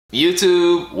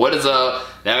YouTube, what is up?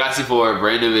 Dagacy for a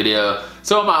brand new video.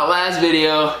 So in my last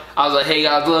video, I was like, hey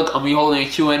guys, look, I'm gonna be holding a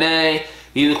Q&A.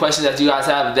 These are the questions that you guys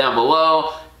have down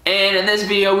below. And in this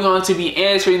video, we're going to be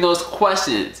answering those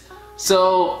questions.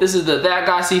 So this is the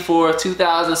Dagacy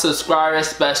 2000 subscriber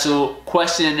special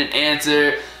question and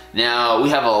answer. Now, we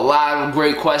have a lot of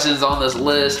great questions on this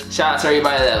list. Shout out to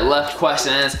everybody that left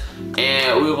questions.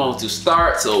 And we're going to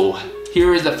start. So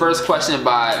here is the first question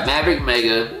by Maverick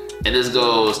Mega. And this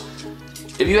goes,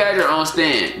 if you had your own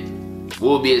stand,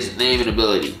 what would be its name and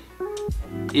ability?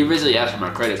 He originally asked for my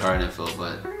credit card info,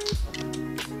 but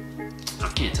I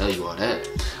can't tell you all that.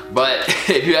 But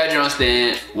if you had your own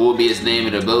stand, what would be its name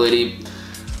and ability? If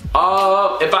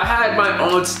I had my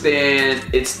own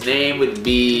stand, its name would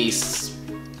be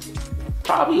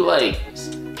probably like,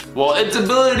 well, its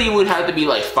ability would have to be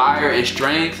like fire and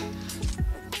strength.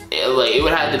 It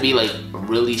would have to be like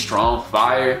really strong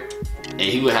fire. And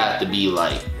he would have to be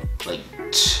like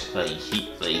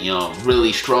you know,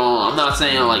 really strong. I'm not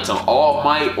saying like some All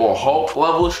Might or Hulk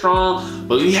level strong,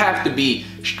 but we have to be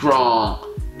strong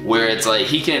where it's like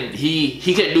he can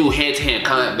do hand-to-hand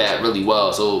combat really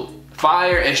well. So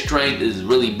fire and strength is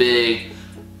really big.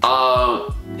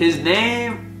 His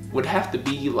name would have to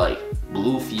be like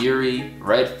Blue Fury,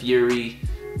 Red Fury,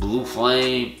 Blue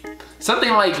Flame,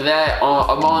 something like that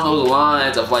along those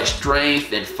lines of like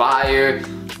strength and fire.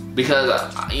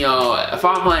 Because, you know, if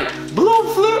I'm like,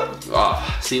 Blue Flurry,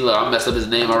 oh, see, look, I messed up his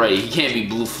name already. He can't be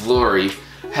Blue Flurry.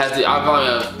 If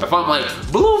I'm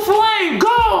like, Blue Flame,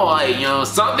 go! Like, you know,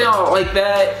 something like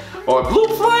that. Or Blue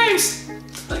Flames,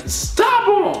 like, stop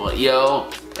him! Yo,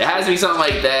 it has to be something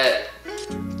like that.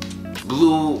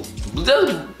 Blue,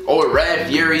 or Red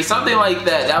Fury, something like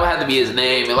that. That would have to be his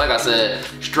name. And like I said,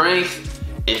 strength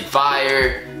and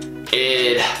fire.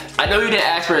 And I know you didn't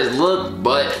ask for his look,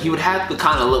 but he would have to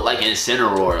kind of look like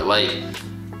Incineroar,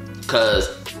 cause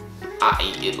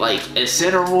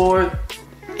Incineroar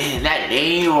and that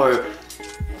name or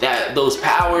those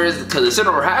powers, cause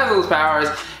Incineroar has those powers.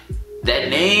 That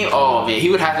name, oh man, he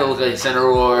would have to look like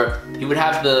Incineroar. He would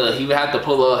have to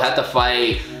pull up, have to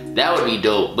fight. That would be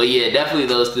dope. But yeah, definitely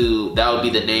those two. That would be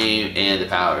the name and the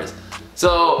powers.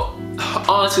 So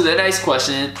on to the next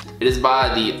question. It is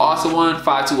by the Awesome One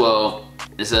 520.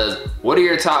 It says, what are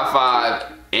your top 5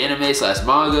 anime /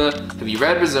 manga? Have you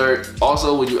read Berserk?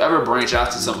 Also, would you ever branch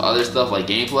out to some other stuff like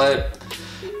gameplay?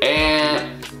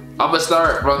 And I'm gonna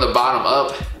start from the bottom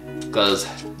up because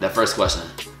that first question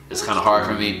is kind of hard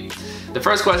for me. The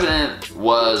first question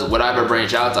was, would I ever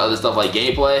branch out to other stuff like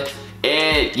gameplay?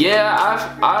 And yeah,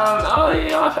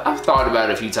 I've thought about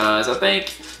it a few times. I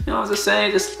think, you know, I'm just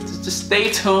saying, just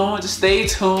stay tuned. Just stay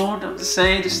tuned. I'm just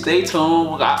saying, just stay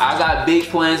tuned. I got big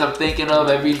plans I'm thinking of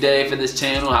every day for this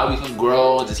channel, how we can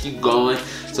grow and just keep going.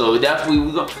 So definitely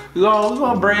we're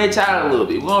gonna branch out a little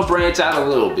bit. We're gonna branch out a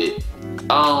little bit.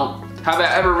 Have I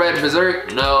ever read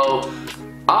Berserk? No.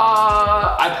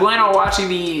 I plan on watching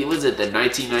the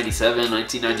 1997,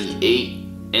 1998.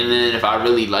 And then if I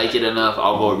really like it enough,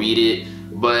 I'll go read it.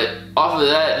 But off of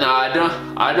that, no,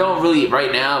 I don't really right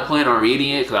now plan on reading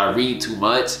it because I read too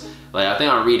much. Like, I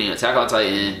think I'm reading Attack on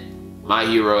Titan, My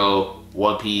Hero,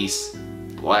 One Piece,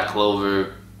 Black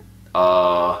Clover.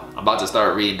 I'm about to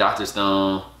start reading Dr.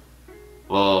 Stone.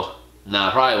 Well, nah,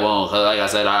 I probably won't, because like I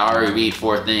said, I already read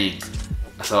 4 things.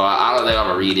 So I don't think I'm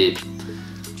gonna read it.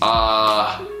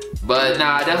 But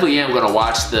nah, I definitely am gonna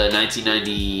watch the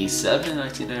 1997,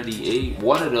 1998,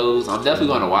 one of those. I'm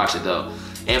definitely gonna watch it though.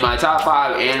 And my top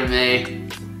 5 anime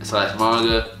 /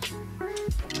 manga.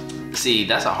 See,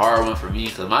 that's a hard one for me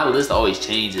because my list always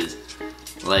changes.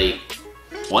 Like,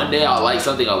 one day I'll like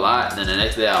something a lot, and then the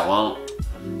next day I won't.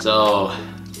 So,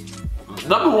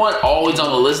 number 1 always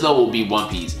on the list though will be One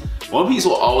Piece. One Piece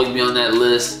will always be on that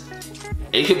list.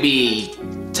 It could be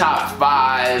top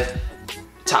 5.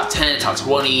 Top 10, top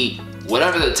 20,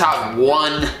 whatever the top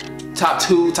 1, top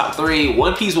 2, top 3,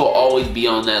 One Piece will always be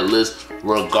on that list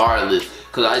regardless.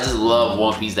 Because I just love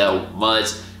One Piece that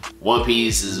much. One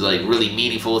Piece is like really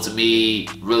meaningful to me,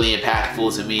 really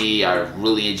impactful to me. I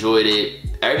really enjoyed it.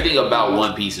 Everything about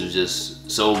One Piece was just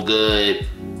so good.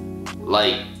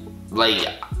 Like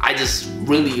I just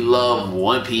really love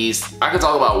One Piece. I could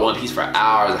talk about One Piece for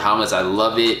hours, how much I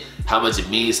love it, how much it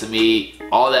means to me,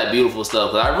 all that beautiful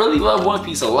stuff. But I really love One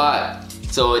Piece a lot.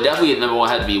 So it definitely number 1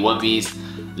 had to be One Piece.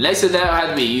 Next to that had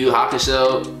to be Yu Yu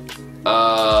Hakusho.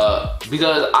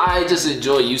 Because I just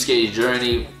enjoy Yusuke's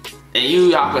journey. And Yu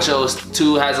Yu Hakusho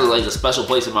too has a special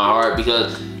place in my heart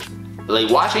because like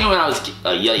watching it when I was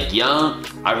like young,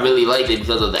 I really liked it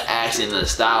because of the action and the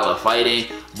style of fighting.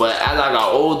 But as I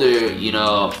got older, you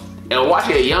know, And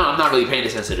watching it young, I'm not really paying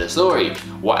attention to the story.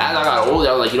 Well, as I got older,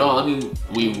 I was like, you know, let me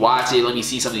rewatch it, let me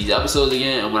see some of these episodes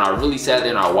again. And when I really sat there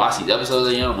and I watched these episodes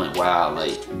again, I'm like, wow,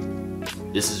 like,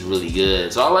 this is really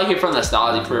good. So I like it for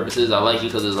nostalgic purposes. I like it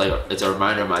because it's like, it's a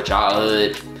reminder of my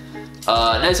childhood.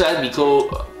 Next has to be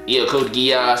Code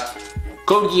Geass.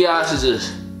 Code Geass is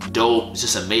just dope. It's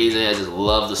just amazing. I just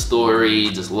love the story,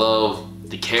 just love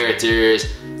the characters.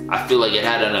 I feel like it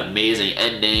had an amazing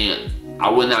ending. I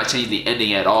would not change the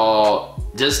ending at all.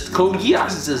 Just Code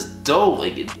Geass is just dope.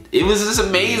 Like it was just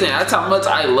amazing. That's how much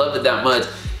I loved it that much.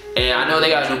 And I know they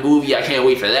got a new movie. I can't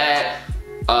wait for that.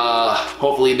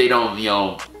 Hopefully they don't, you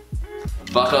know,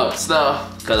 fuck up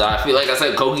stuff. Cause I feel like I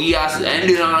said Code Geass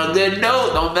ended on a good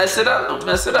note. Don't mess it up. Don't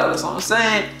mess it up. That's what I'm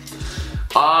saying.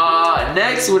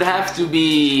 Next would have to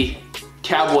be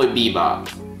Cowboy Bebop.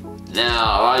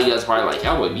 Now a lot of you guys probably like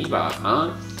Cowboy Bebop,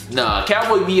 huh? No,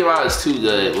 Cowboy Bebop is too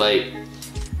good. Like,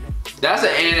 that's an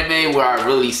anime where I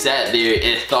really sat there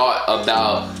and thought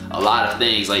about a lot of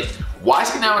things. Like,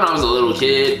 watching that when I was a little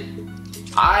kid,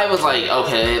 I was like,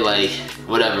 okay, like,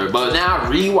 whatever. But now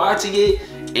rewatching it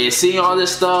and seeing all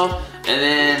this stuff and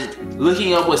then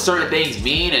looking up what certain things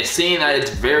mean and seeing that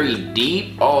it's very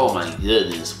deep, oh my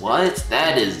goodness, what?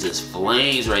 That is just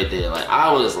flames right there. Like,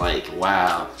 I was like,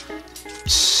 wow.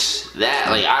 That,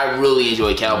 like, I really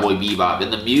enjoy Cowboy Bebop,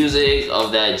 and the music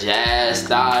of that jazz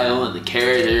style and the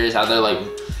characters, how they're like,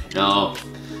 you know,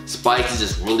 Spike is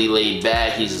just really laid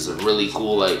back. He's just a really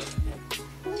cool, like,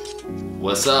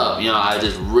 what's up? You know, I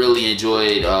just really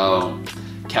enjoyed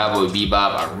Cowboy Bebop.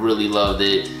 I really loved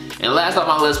it. And last on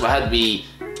my list would have to be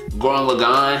Gurren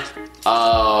Lagann.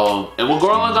 And with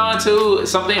Gurren Lagann too,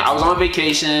 something, I was on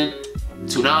vacation.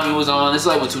 Toonami was on. This is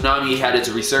like when Toonami had its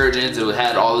resurgence. It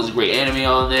had all this great anime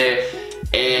on there,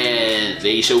 and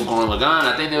they showed Gurren Lagann.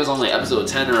 I think there was only episode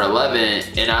 10 or 11,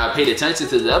 and I paid attention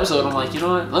to the episode. I'm like, you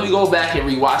know what? Let me go back and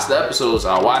rewatch the episodes.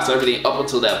 So I watched everything up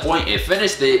until that point and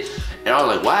finished it, and I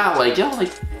was like, wow, like, yo,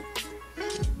 like,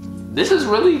 this is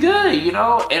really good, you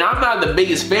know? And I'm not the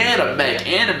biggest fan of mech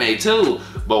anime too,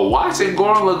 but watching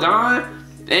Gurren Lagann,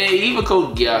 and even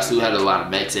Code Geass too had a lot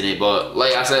of mechs in it, but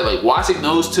like I said, like, watching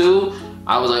those two,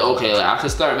 I was like, okay, like, I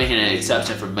could start making an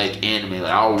exception for mech anime.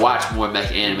 Like, I'll watch more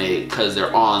mech anime because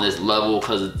they're on this level,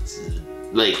 because it's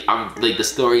like, the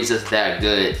story's just that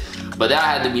good. But that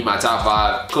had to be my top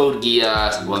 5. Code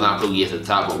Geass, well, not Code Geass at the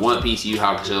top, but One Piece, Yu Yu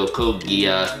Hakusho, Code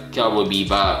Geass, Cowboy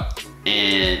Bebop,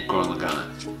 and Gurren Lagann.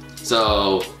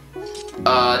 So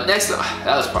next,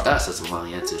 that's such a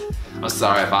long answer. I'm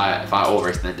sorry if I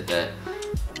overextended that.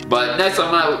 But next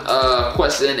on my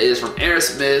question is from Aaron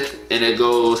Smith, and it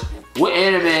goes, what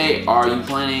anime are you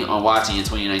planning on watching in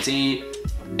 2019?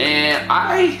 And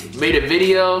I made a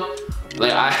video,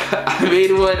 like I made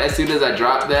one as soon as I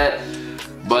dropped that.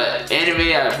 But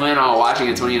anime I plan on watching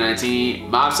in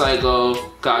 2019, Mob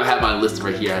Psycho, I have my list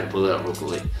right here, I had to pull it up real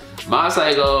quick. Mob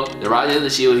Psycho, The Rise of the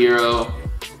Shield Hero,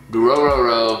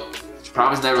 Dororo,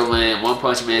 Promised Neverland, One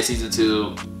Punch Man Season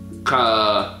 2,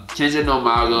 Kenja no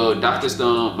Mago, Dr.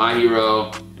 Stone, My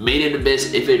Hero, Made in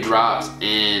Abyss if it drops,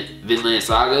 and Vinland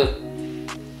Saga.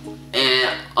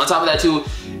 And on top of that too,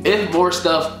 if more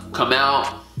stuff come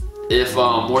out, if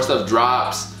more stuff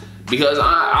drops, because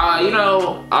I you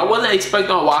know, I wasn't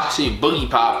expecting on watching Boogie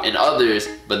Pop and others,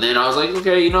 but then I was like,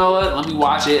 okay, you know what, let me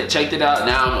watch it, checked it out,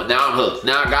 now I'm hooked.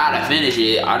 Now I gotta finish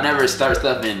it. I never start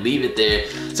stuff and leave it there.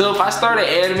 So if I start an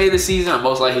anime this season, I'm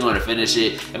most likely gonna finish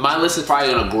it. And my list is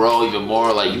probably gonna grow even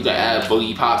more. Like, you can add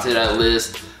Boogie Pop to that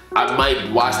list. I might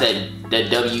watch that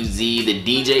WZ, the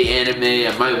DJ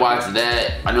anime. I might watch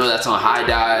that. I know that's on High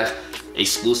Dive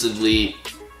exclusively.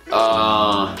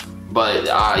 But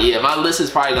yeah, my list is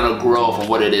probably gonna grow from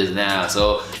what it is now.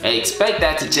 So I expect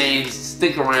that to change.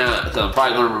 Stick around, because I'm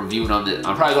probably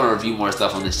gonna review more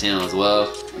stuff on this channel as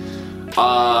well.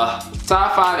 Top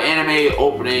 5 anime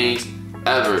openings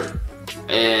ever,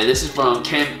 and this is from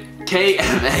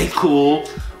KMA Cool.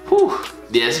 Whew.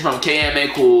 Yeah, this is from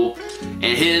KMA Cool,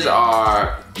 and his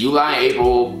are You Lie in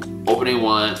April opening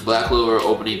 1, Black Clover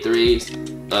opening 3,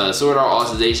 Sword Art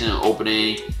Alicization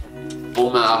opening,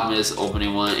 Fullmetal Alchemist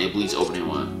opening 1, and Bleach opening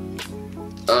 1.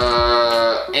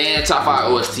 And top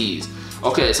 5 OSTs.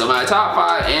 Okay, so my top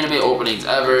 5 anime openings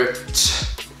ever.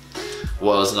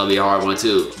 Well, it's gonna be a hard one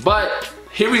too, but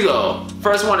here we go.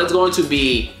 First one is going to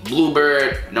be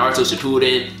Bluebird, Naruto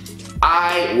Shippuden.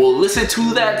 I will listen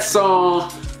to that song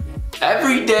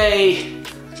every day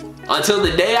until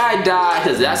the day I die,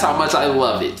 because that's how much I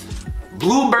love it.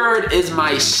 Bluebird is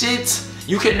my shit.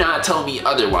 You cannot tell me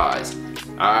otherwise.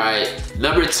 Alright,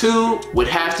 number 2 would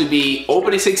have to be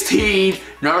Opening 16,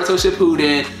 Naruto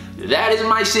Shippuden. That is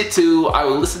my shit too. I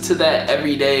will listen to that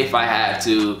every day if I have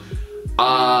to.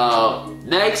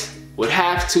 Next would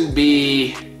have to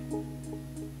be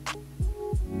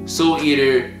Soul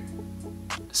Eater.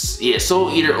 Yeah,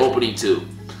 Soul Eater opening 2.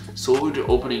 Soul Eater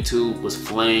opening 2 was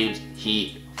Flames,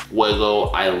 Heat, Fuego.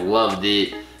 I loved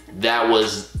it. That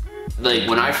was like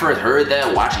when I first heard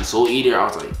that watching Soul Eater, I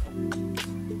was like,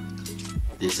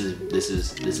 this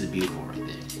is beautiful right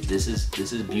there. This is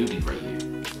beauty right here.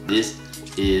 This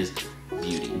is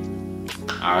beauty.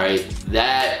 All right,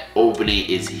 that opening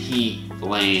is Heat,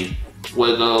 Flame,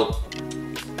 Fuego.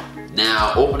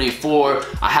 Now opening 4,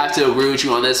 I have to agree with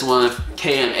you on this one.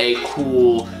 KMA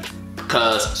Cool,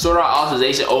 because Sword Art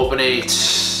Authorization opening.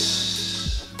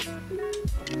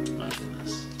 My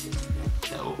goodness,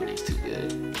 that opening's too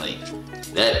good. Like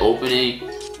that opening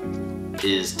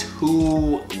is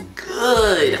too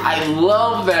good. I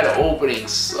love that opening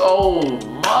so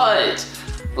much.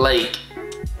 Like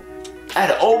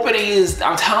that opening is,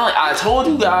 I told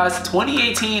you guys,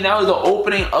 2018, that was the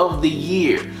opening of the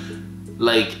year.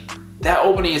 Like that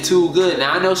opening is too good.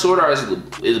 Now I know Sword Art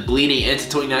is bleeding into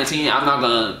 2019. I'm not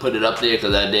gonna put it up there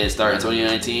because that did start in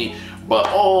 2019. But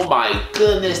oh my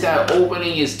goodness, that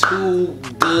opening is too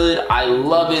good. I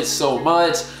love it so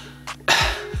much.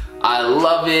 I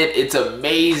love it. It's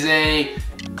amazing.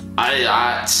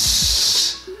 That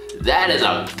is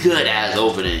a good ass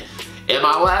opening. And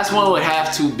my last one would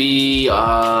have to be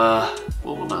what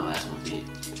would my last one be?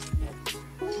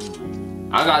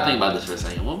 I gotta think about this for a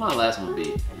second. What would my last one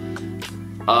be?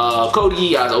 Code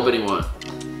Geass opening 1.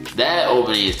 That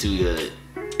opening is too good.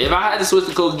 If I had to switch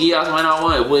the Code Geass one out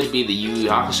one, it would be the Yu Yu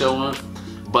Hakusho one.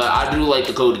 But I do like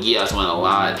the Code Geass one a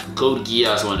lot. Code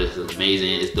Geass one is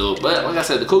amazing, it's dope. But like I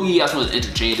said, the Code Geass one is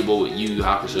interchangeable with Yu Yu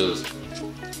Hakusho's.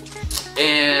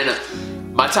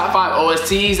 And my top 5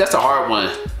 OSTs, that's a hard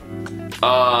one.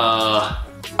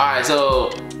 Alright, so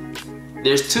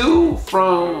there's 2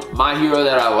 from My Hero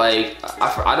that I like.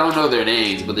 I don't know their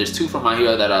names, but there's 2 from My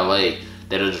Hero that I like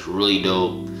that are just really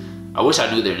dope. I wish I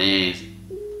knew their names.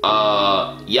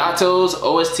 Yato's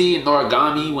OST,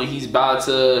 Noragami, when he's about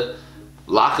to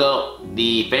lock up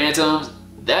the Phantoms,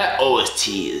 that OST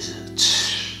is...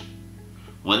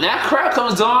 When that crowd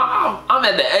comes on, I'm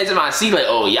at the edge of my seat like,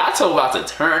 oh, Yato about to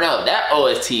turn up. That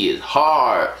OST is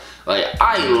hard. Like,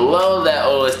 I love that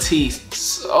OST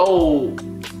so...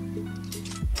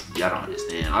 Y'all don't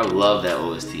understand. I love that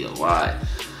OST a lot.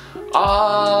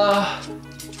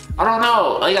 I don't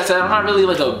know. Like I said, I'm not really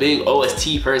like a big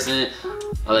OST person.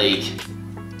 Like,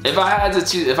 if I had to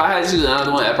choose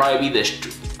another one, it'd probably be the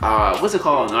what's it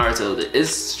called in Naruto?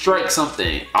 It's Strike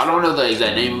something. I don't know the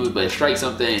exact name of it, but it's Strike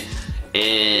something.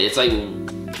 And it's like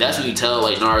that's when you tell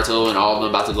like Naruto and all of them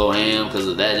about to go ham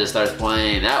because that just starts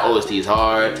playing. That OST is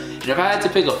hard. And if I had to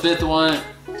pick a 5th one,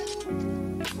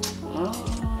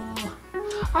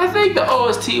 I think the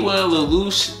OST when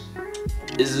Lelouch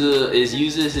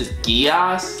uses his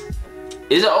Geass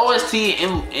is an OST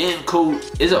in Code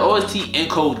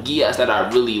Geass that I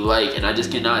really like, and I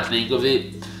just cannot think of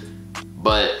it.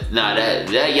 But nah, that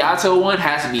Yato one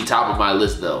has to be top of my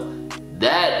list though.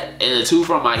 That and the 2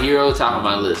 from My Hero, top of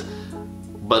my list.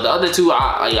 But the other 2,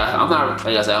 I'm not,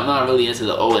 like I said, I'm not really into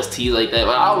the OST like that.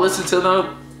 But I'll listen to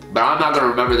them, but I'm not gonna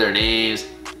remember their names.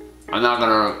 I'm not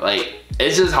gonna like.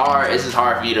 It's just hard. It's just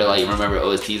hard for me to like remember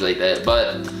OSTs like that.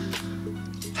 But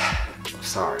I'm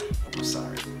sorry.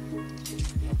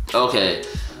 Okay.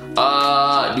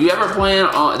 Do you ever plan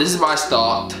on? This is my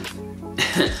stalked.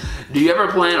 Do you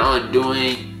ever plan on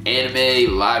doing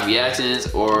anime live reactions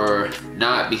or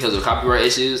not because of copyright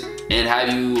issues? And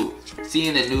have you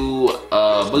seen the new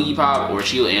Boogie Pop or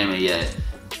Shield anime yet?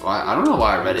 Well, I don't know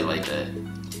why I read it like that.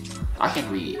 I can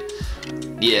read.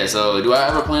 Yeah, so do I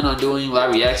ever plan on doing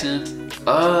live reactions?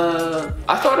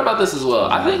 I thought about this as well.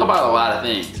 I think about a lot of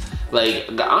things. Like,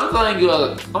 I'm letting you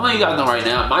guys know right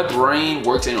now, my brain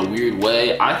works in a weird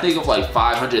way. I think of like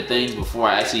 500 things before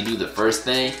I actually do the first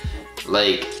thing.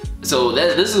 Like, so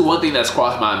this is one thing that's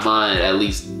crossed my mind at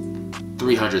least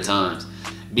 300 times.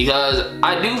 Because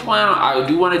I do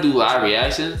want to do live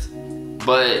reactions,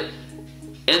 but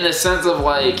in the sense of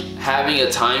like having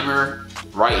a timer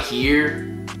right here.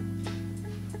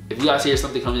 If you guys hear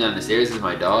something coming down the stairs, it's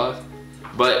my dog.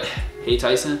 But, hey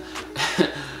Tyson,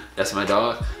 that's my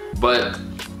dog. But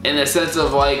in the sense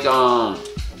of like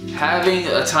having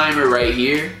a timer right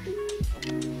here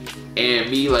and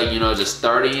me like, you know, just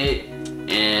starting it,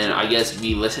 and I guess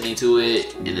me listening to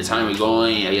it and the timer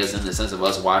going, I guess in the sense of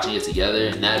us watching it together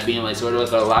and that being like sort of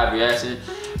like a live reaction,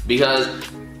 because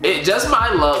it just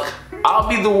my luck, I'll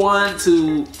be the one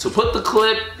to put the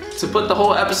clip, to put the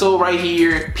whole episode right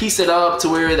here, piece it up to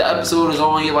where the episode is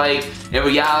only like, in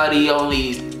reality,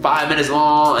 only 5 minutes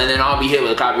long, and then I'll be hit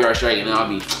with a copyright strike, and then I'll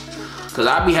be, cause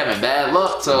I be having bad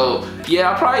luck. So yeah,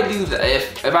 I'll probably do that.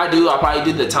 If I do, I'll probably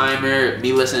do the timer,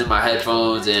 me listening to my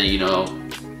headphones, and you know,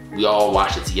 we all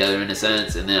watch it together in a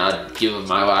sense, and then I'll give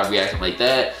my live reaction like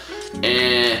that.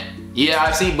 And yeah,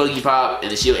 I've seen Boogie Pop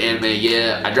and the Shield anime.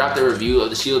 Yeah, I dropped a review of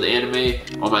the Shield anime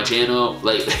on my channel,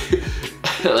 like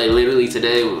like literally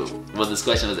today when this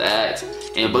question was asked.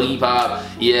 And Boogie Pop,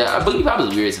 yeah, Boogie Pop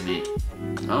is weird to me.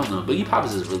 I don't know, Boogie Pop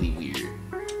is just really weird,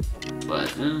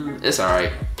 but it's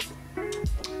alright.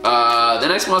 The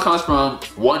next one comes from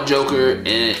One Joker,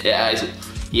 and he asks,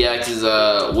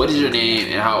 what is your name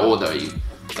and how old are you?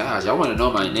 Gosh, y'all want to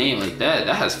know my name like that?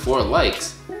 That has 4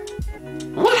 likes.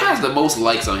 What has the most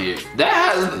likes on here? That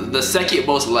has the second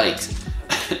most likes.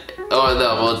 Or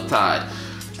the most tied.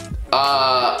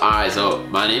 Alright, so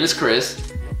my name is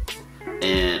Chris,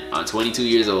 and I'm 22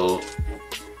 years old.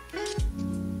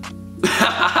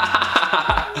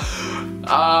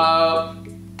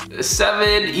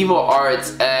 7 Evil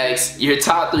Arts asks, your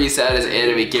top 3 saddest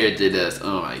anime character deaths.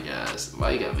 Oh my gosh,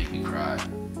 why you gotta make me cry?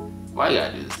 Why you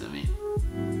gotta do this to me?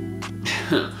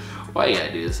 Why you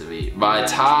gotta do this to me? My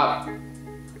top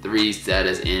 3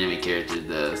 saddest anime character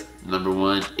deaths. Number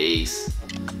 1, Ace.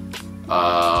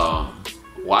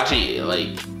 Watching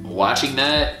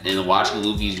that and watching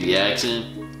Luffy's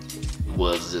reaction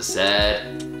was just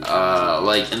sad.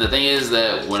 And the thing is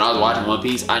that when I was watching One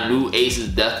Piece, I knew Ace's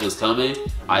death was coming.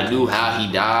 I knew how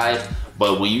he died,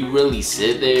 but when you really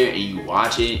sit there and you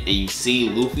watch it and you see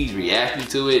Luffy's reacting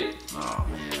to it, oh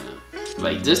man,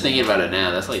 like just thinking about it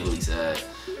now, that's like really sad.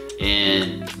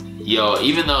 And yo,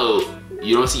 even though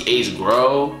you don't see Ace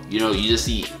grow, you know, you just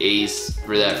see Ace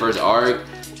for that first arc,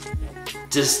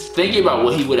 just thinking about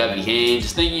what he would have became,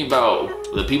 just thinking about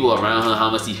the people around him, how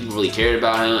much these people really cared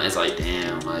about him, it's like,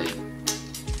 damn, like,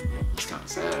 it's kind of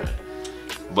sad.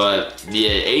 But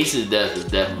yeah, Ace's death is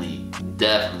definitely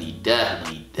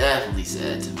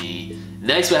sad to me.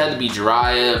 Next would have to be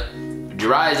Jiraiya.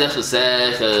 Jiraiya's death was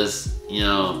sad because, you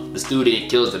know, the student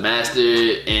kills the master,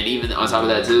 and even on top of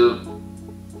that too,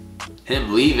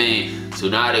 him leaving,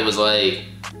 Tsunade was like,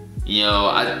 you know,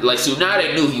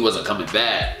 Tsunade knew he wasn't coming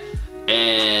back,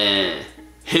 and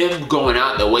him going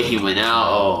out the way he went out,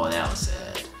 oh, that was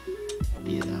sad.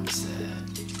 Yeah, that was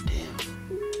sad. Damn.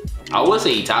 I would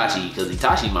say Itachi, because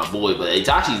Itachi's my boy, but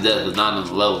Itachi's death was not on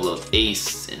the level of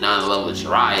Ace and not on the level of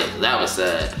Jiraiya, so that was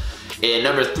sad. And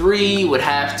number 3 would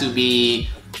have to be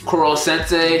Koro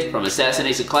Sensei from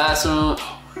Assassination Classroom.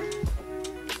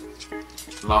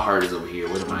 My heart is over here.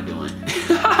 What am I doing?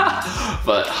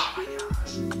 But oh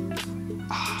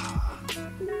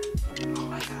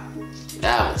my gosh,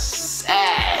 that was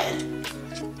sad.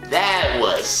 That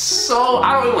was so,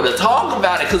 I don't even want to talk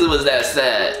about it because it was that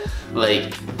sad.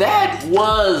 Like, that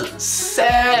was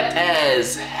sad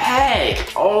as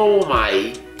heck. Oh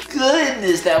my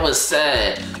goodness, that was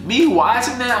sad. Me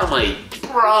watching that, I'm like,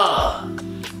 bruh,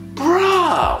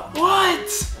 what?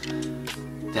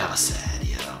 That was sad,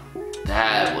 yo.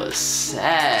 That was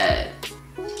sad.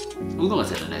 We're going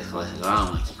to the next question. I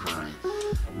don't want to keep crying.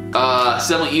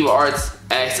 7 Evil Arts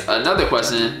asks another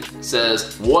question.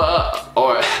 Says, best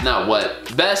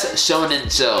shonen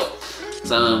show.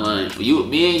 So I'm like,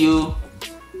 me and you,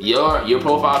 your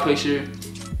profile picture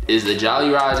is the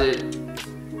Jolly Roger,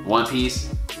 One Piece.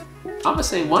 I'm gonna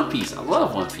say One Piece. I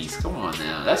love One Piece. Come on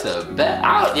now, that's the best.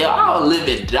 I'll live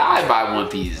and die by One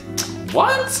Piece.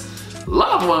 What?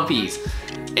 Love One Piece.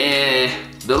 And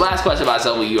the last question about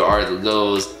some of you artists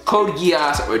goes, Code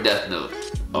Geass or Death Note?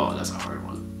 Oh, that's a hard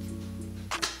one.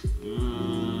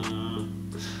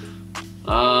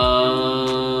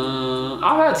 I'll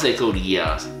have to say Code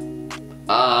Geass.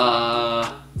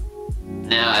 Now,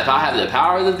 if I have the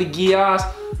powers of the Geass,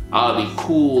 I'll be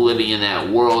cool living in that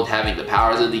world having the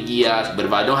powers of the Geass. But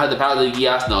if I don't have the powers of the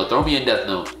Geass, no, throw me in Death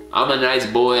Note. I'm a nice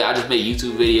boy. I just make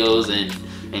YouTube videos and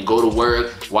go to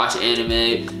work, watch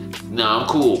anime. No, I'm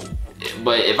cool.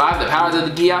 But if I have the powers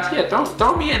of the Geass, yeah,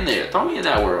 throw me in there. Throw me in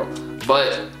that world.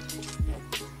 But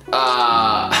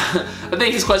I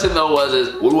think his question though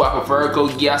was, what do I prefer,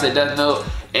 Code Geass or Death Note?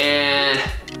 And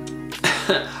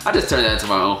I just turned that into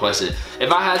my own question.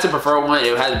 If I had to prefer one,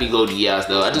 it would have to be Code Geass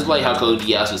though. I just like how Code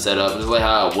Geass was set up. I just like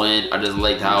how it went. I just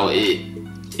liked how it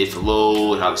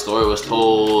flowed, how the story was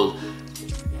told.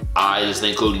 I just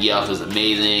think Code Geass was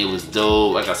amazing. It was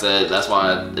dope. Like I said, that's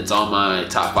why it's on my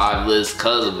top 5 list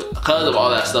because of all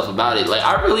that stuff about it. Like,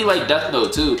 I really like Death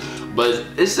Note too, but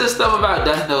it's just stuff about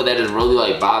Death Note that has really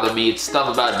like bothered me. It's stuff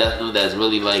about Death Note that's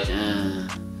really like,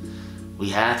 we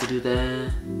had to do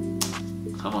that.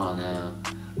 Come on now.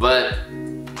 But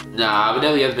Nah, I would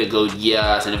definitely have to pick Code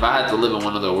Geass, and if I had to live in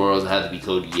one of the worlds, it had to be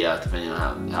Code Geass, depending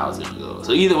on how it's gonna go.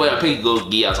 So either way, I'm picking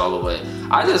Code Geass all the way.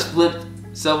 I just flipped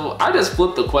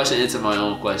the question into my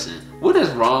own question. What is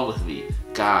wrong with me?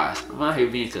 Gosh, I'm out here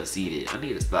being conceited. I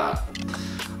need to stop.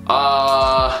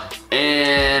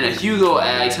 And Hugo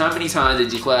asks, how many times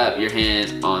did you clap your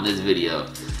hands on this video?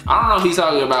 I don't know if he's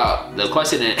talking about the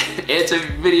question and answer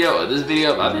video or this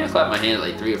video, but I think I clapped my hands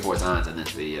like 3 or 4 times in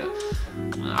this video.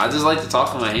 I just like to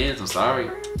talk with my hands, I'm sorry.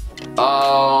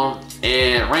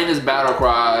 And Raina's battle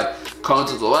cry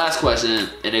comes to the last question,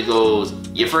 and it goes,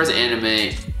 your first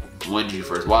anime, when did you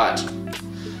first watch?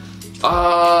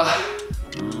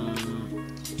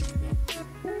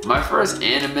 My first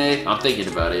anime, I'm thinking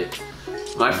about it.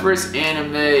 My first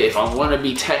anime, if I want to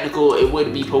be technical, it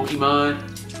would be Pokemon.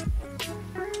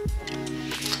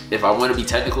 If I want to be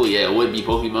technical, yeah, it would be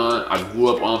Pokemon. I grew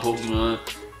up on Pokemon.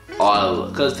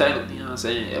 Cause technically, you know what I'm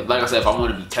saying? Like I said, if I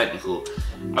want to be technical,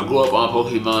 I grew up on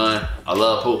Pokemon. I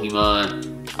love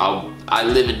Pokemon. I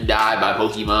live and die by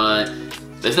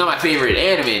Pokemon. It's not my favorite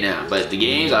anime now, but the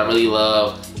games I really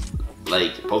love.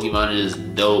 Like Pokemon is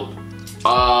dope.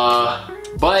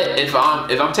 But if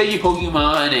I'm taking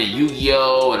Pokemon and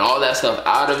Yu-Gi-Oh and all that stuff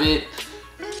out of it,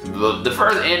 the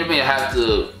first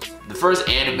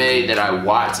anime that I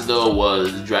watched though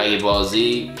was Dragon Ball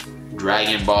Z,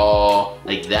 Dragon Ball,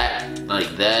 like that,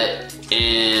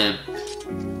 and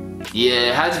yeah,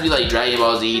 it had to be like Dragon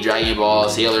Ball Z, Dragon Ball,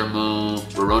 Sailor Moon,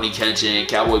 Rurouni Kenshin,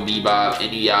 Cowboy Bebop,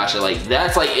 Inuyasha, like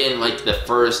that's like in like the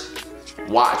first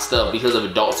watch stuff because of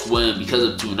Adult Swim, because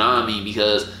of Toonami,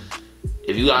 because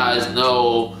if you guys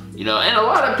know, you know, and a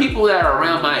lot of people that are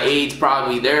around my age,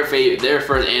 probably their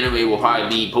first anime will probably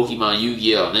be Pokemon,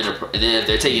 Yu-Gi-Oh, and then if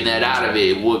they're taking that out of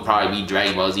it, it would probably be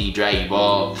Dragon Ball Z, Dragon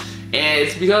Ball, and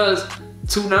it's because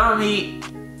Toonami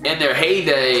in their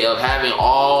heyday of having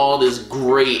all this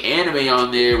great anime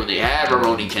on there, when they had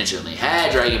Rurouni Kenshin, when they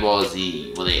had Dragon Ball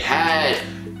Z, when they had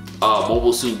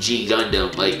Mobile Suit G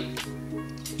Gundam,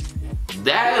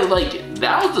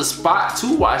 that was the spot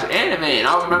to watch anime. And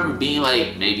I remember being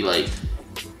like maybe like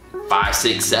 5,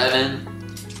 6, 7,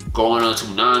 going on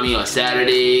Toonami on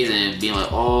Saturdays and being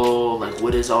like, oh, like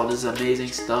what is all this amazing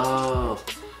stuff?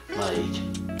 Like,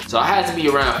 so I had to be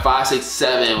around 5, 6,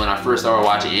 7 when I first started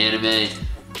watching anime.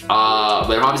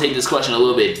 But if I'm taking this question a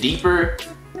little bit deeper,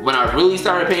 when I really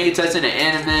started paying attention to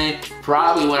anime,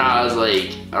 probably when I was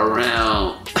like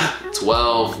around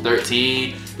 12,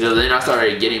 13, because then I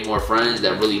started getting more friends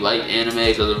that really liked anime.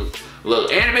 Because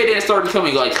look, anime didn't start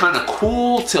becoming like kind of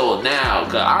cool till now.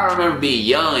 Cause I remember being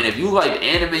young, and if you liked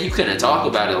anime, you couldn't talk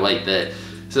about it like that.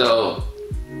 So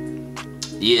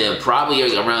yeah, probably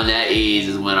like around that age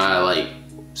is when I like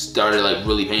started like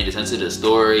really paying attention to the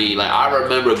story. Like I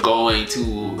remember going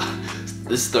to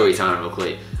this is story time real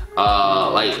quick.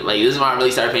 Like this is when I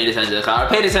really started paying attention. Cause I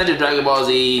paid attention to Dragon Ball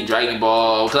Z, Dragon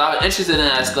Ball, cause I was interested in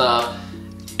that stuff,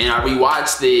 and I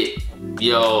rewatched it.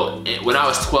 Yo, when I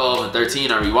was 12 and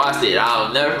 13, I rewatched it. And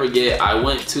I'll never forget. I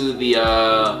went to the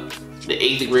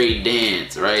 8th grade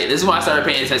dance. Right, this is when I started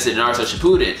paying attention to Naruto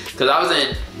Shippuden, cause I was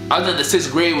in the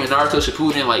 6th grade when Naruto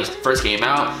Shippuden like first came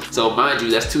out. So mind you,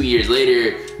 that's 2 years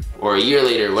later or a year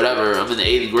later, whatever. I'm in the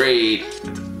 8th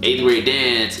grade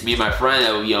dance. Me and my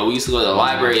friend, you know, we used to go to the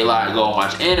library a lot and go and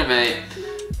watch anime.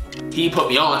 He put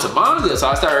me on to manga, so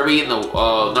I started reading the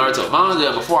Naruto manga.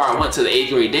 And before I went to the 8th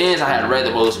grade dance, I had read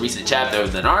the most recent chapter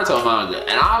of the Naruto manga,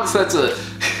 and I was such a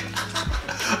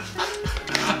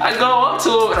I go up to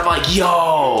him and I'm like,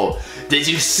 yo, did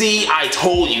you see? I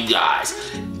told you guys,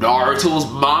 Naruto's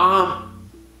mom,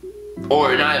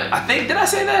 or not, I think, did I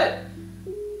say that?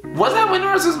 Was that when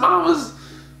Naruto's mom was,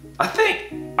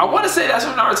 I want to say that's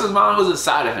when Naruto's mom was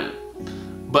inside of him.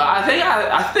 But I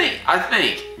think,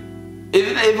 if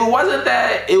it wasn't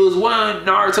that, it was when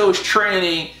Naruto was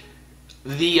training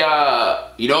the,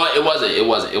 you know what, it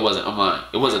wasn't, I'm lying.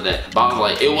 It wasn't that, but I was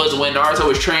like, it was when Naruto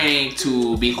was training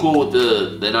to be cool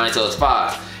with the Nine Tails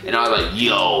 5. And I was like,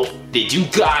 yo, did you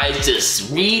guys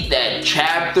just read that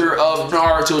chapter of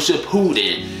Naruto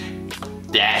Shippuden?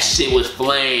 That shit was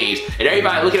flames. And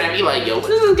everybody looking at me like, yo, what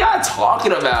is this guy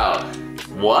talking about?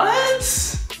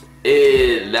 What?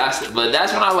 But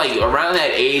that's when I like, around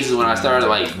that age is when I started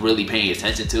like really paying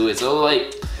attention to it. So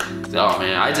like, oh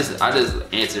man, I just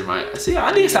answered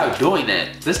I need to stop doing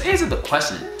that. Just answer the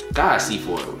question. God, C4,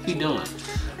 what you doing?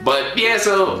 But yeah,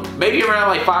 so maybe around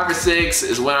like 5 or 6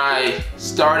 is when I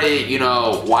started, you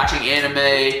know, watching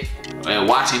anime and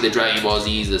watching the Dragon Ball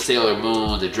Z's, the Sailor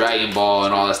Moon, the Dragon Ball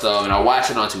and all that stuff. And I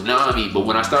watched it on Toonami. But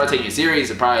when I started taking it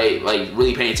serious and probably like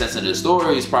really paying attention to the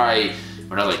stories, probably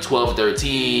when I was like 12,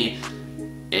 13.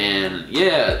 And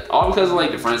yeah, all because of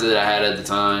like the friends that I had at the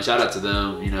time. Shout out to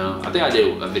them, you know. I think I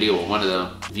did a video with one of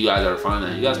them. If you guys ever find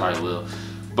that, you guys probably will.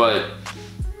 But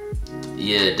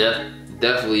yeah,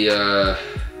 definitely. I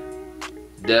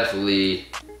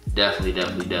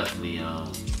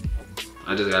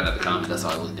just got another comment. That's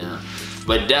all I looked down.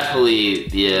 But definitely,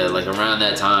 yeah, like around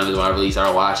that time is when I really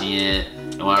started watching it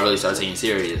and when I really started taking it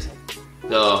serious.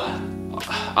 So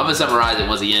I'm gonna summarize it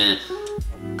once again.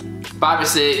 5 or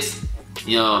 6,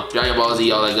 you know, Dragon Ball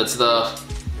Z, all that good stuff.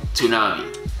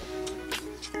 Toonami.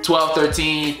 12,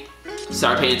 13,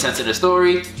 start paying attention to the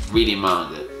story, reading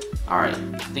manga. All right,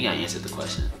 I think I answered the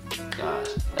question. Gosh,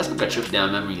 that's like a trip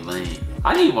down memory lane.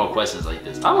 I need more questions like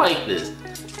this. I like this.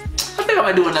 I think I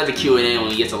might do another Q&A when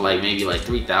we get to like maybe like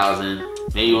 3,000.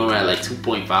 Maybe when we're at like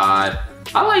 2.5.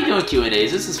 I like doing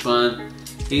Q&As. This is fun.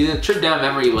 He's a trip down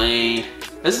memory lane.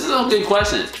 This is some good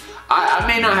questions. I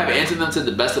may not have answered them to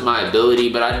the best of my ability,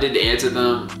 but I did answer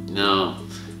them, you know,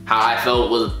 how I felt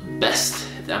was best,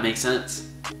 if that makes sense.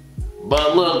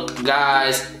 But look,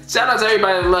 guys, shout out to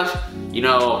everybody that left, you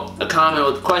know, a comment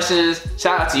with questions.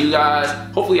 Shout out to you guys.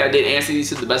 Hopefully I did answer these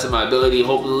to the best of my ability.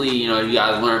 Hopefully, you know, you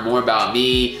guys learned more about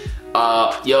me.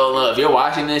 Yo, look, if you're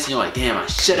watching this and you're like, damn, I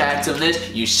should have asked him this,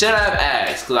 you should have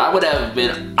asked, because I would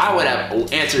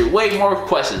have answered way more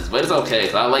questions, but it's okay,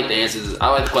 because I like the answers, I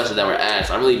like the questions that were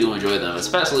asked. I really do enjoy them,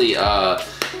 especially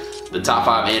the top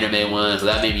 5 anime ones,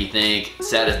 that made me think.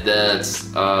 Saddest Deaths,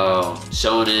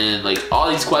 Shonen, like all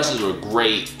these questions were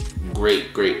great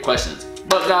questions.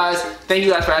 But guys, thank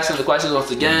you guys for asking the questions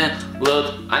once again.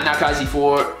 Look, I'm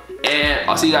Nakazi4, and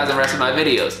I'll see you guys in the rest of my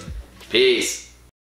videos. Peace.